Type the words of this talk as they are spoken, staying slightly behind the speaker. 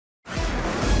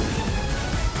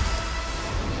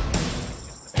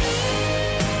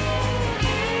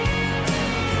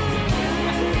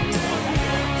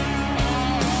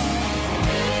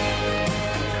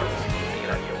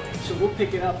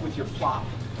pick it up with your plop.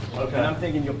 Okay. And I'm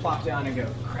thinking you'll plop down and go,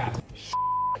 crap.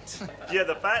 Yeah,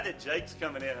 the fact that Jake's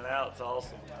coming in and out is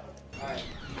awesome. All right,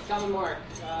 tell me more.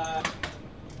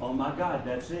 Oh my God,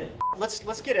 that's it. Let's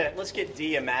get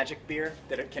D a magic beer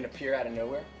that it can appear out of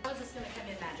nowhere. How is this going to come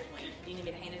in magically? Do you need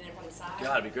me to hand it in from the side?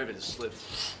 God, it'd be great if it just slipped.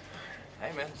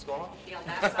 Hey man, what's going on? Be on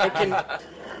that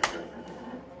side.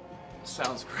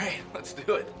 Sounds great. Let's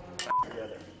do it.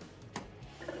 Together.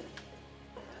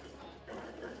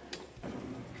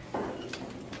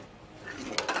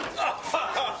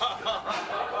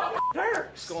 Dierks,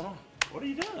 What's going on? what are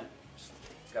you doing?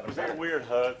 Got Was that a weird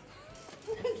hug?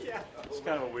 Yeah. It's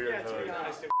kind of a weird Yeah, to be hug.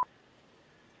 honest.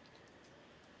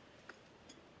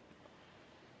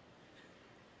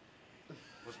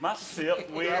 Was my sip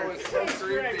weird? That was so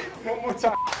creepy. One more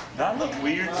time. Did I look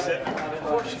weird sipping? Of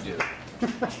course you do.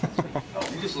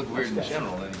 You just look weird in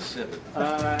general, then you sip it.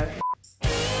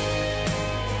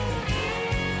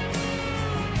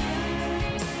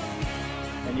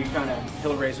 And you kind of,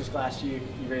 he'll raise his glass to you,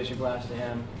 you raise your glass to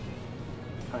him,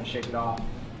 kind of shake it off.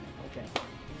 Okay.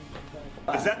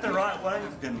 Is that the right way?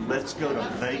 Then let's go to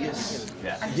Vegas.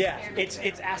 Yeah, it's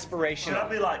Should aspirational. I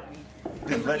be like,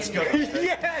 then let's go to Vegas?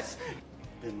 Yes!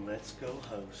 Then let's go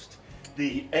host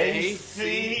the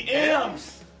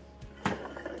ACMs.